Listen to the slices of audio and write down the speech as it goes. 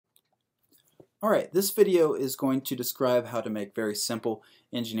Alright, this video is going to describe how to make very simple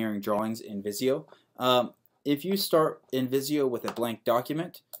engineering drawings in Visio. If you start in Visio with a blank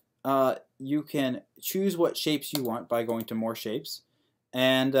document, you can choose what shapes you want by going to More Shapes,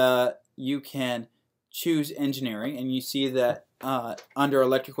 and you can choose Engineering, and you see that under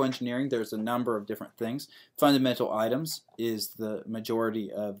Electrical Engineering there's a number of different things. Fundamental Items is the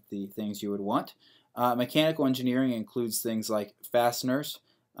majority of the things you would want. Mechanical Engineering includes things like fasteners,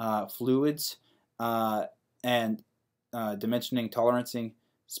 fluids, and dimensioning, tolerancing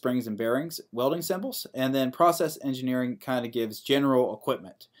springs and bearings, welding symbols, and then process engineering kind of gives general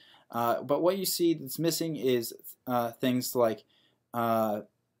equipment. But what you see that's missing is things like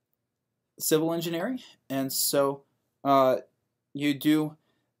civil engineering, and so you do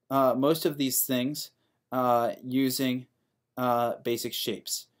most of these things using basic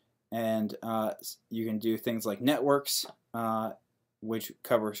shapes, and you can do things like networks, which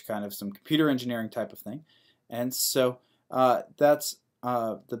covers kind of some computer engineering type of thing. And so that's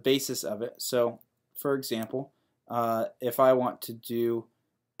the basis of it. So for example, if I want to do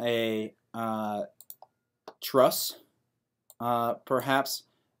a truss, perhaps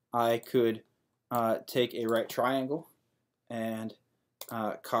I could take a right triangle and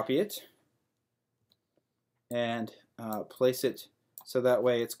copy it and place it so that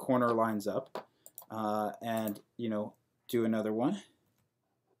way its corner lines up, and do another one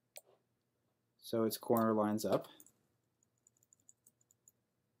so its corner lines up.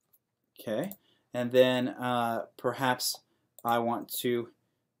 Okay, and then perhaps I want to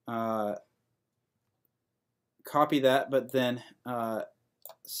copy that, but then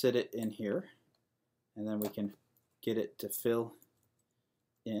sit it in here, and then we can get it to fill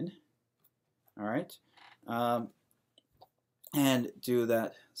in. All right, and do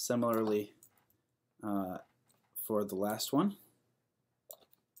that similarly for the last one.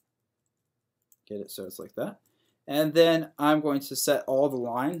 Get it so it's like that. And then I'm going to set all the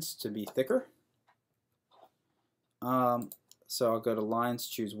lines to be thicker. So I'll go to Lines,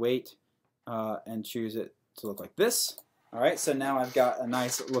 choose Weight, and choose it to look like this. All right, so now I've got a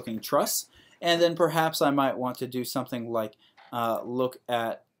nice looking truss. And then perhaps I might want to do something like look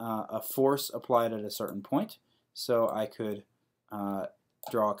at a force applied at a certain point. So I could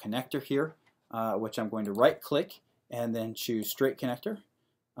draw a connector here, which I'm going to right click and then choose Straight Connector.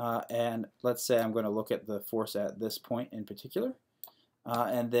 And let's say I'm going to look at the force at this point in particular,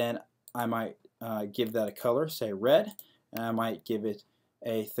 and then I might give that a color, say red, and I might give it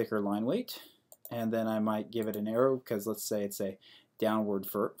a thicker line weight, and then I might give it an arrow because let's say it's a downward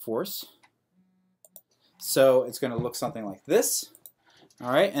force. So it's going to look something like this.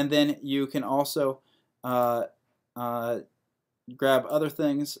 All right, and then you can also grab other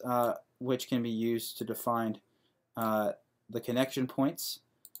things which can be used to define the connection points.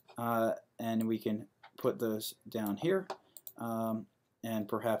 And we can put those down here, and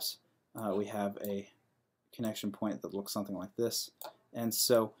perhaps we have a connection point that looks something like this. And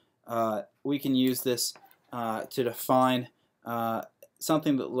so we can use this to define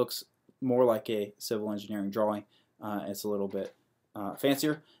something that looks more like a civil engineering drawing. It's a little bit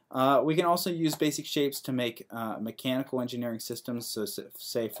fancier. We can also use basic shapes to make mechanical engineering systems. So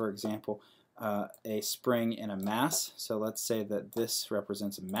say, for example, a spring and a mass. So let's say that this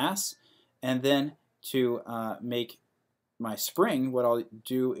represents a mass, and then to make my spring, what I'll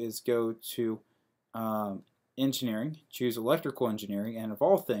do is go to Engineering, choose Electrical Engineering, and of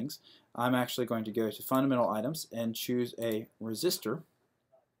all things I'm actually going to go to Fundamental Items and choose a resistor.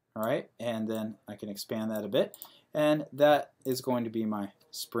 All right, and then I can expand that a bit, and that is going to be my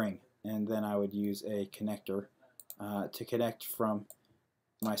spring, and then I would use a connector to connect from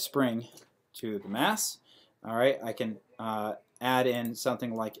my spring to the mass. All right, I can add in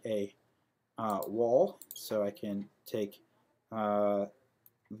something like a wall, so I can take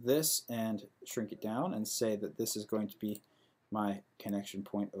this and shrink it down and say that this is going to be my connection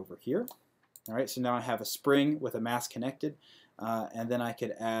point over here. All right, so now I have a spring with a mass connected, and then I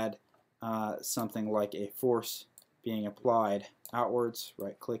could add something like a force being applied outwards.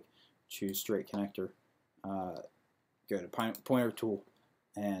 Right click, choose Straight Connector, go to Pointer Tool,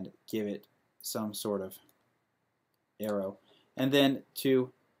 and give it some sort of arrow. And then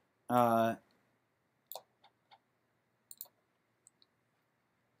to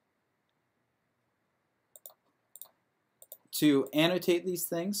annotate these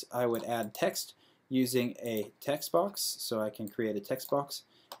things, I would add text using a text box. So I can create a text box,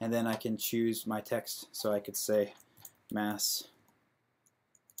 and then I can choose my text. So I could say mass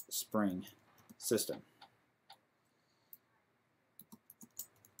spring system.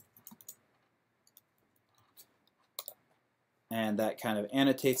 And that kind of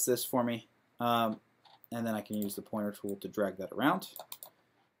annotates this for me. and then I can use the pointer tool to drag that around.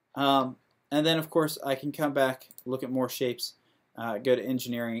 And then, of course, I can come back, look at more shapes, go to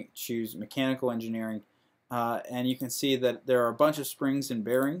engineering, choose mechanical engineering, and you can see that there are a bunch of springs and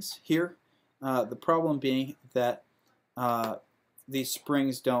bearings here. The problem being that these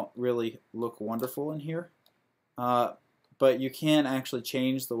springs don't really look wonderful in here, but you can actually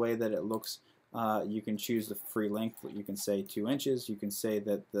change the way that it looks. You can choose the free length. You can say 2 inches. You can say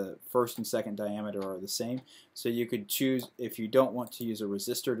that the first and second diameter are the same. So you could choose, if you don't want to use a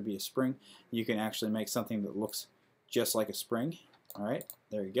resistor to be a spring, you can actually make something that looks just like a spring. All right,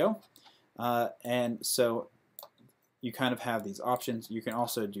 there you go. And so you kind of have these options. You can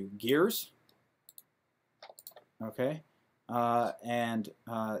also do gears, okay, and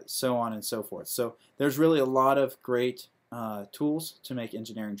so on and so forth. So there's really a lot of great tools to make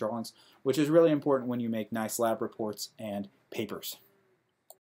engineering drawings, which is really important when you make nice lab reports and papers.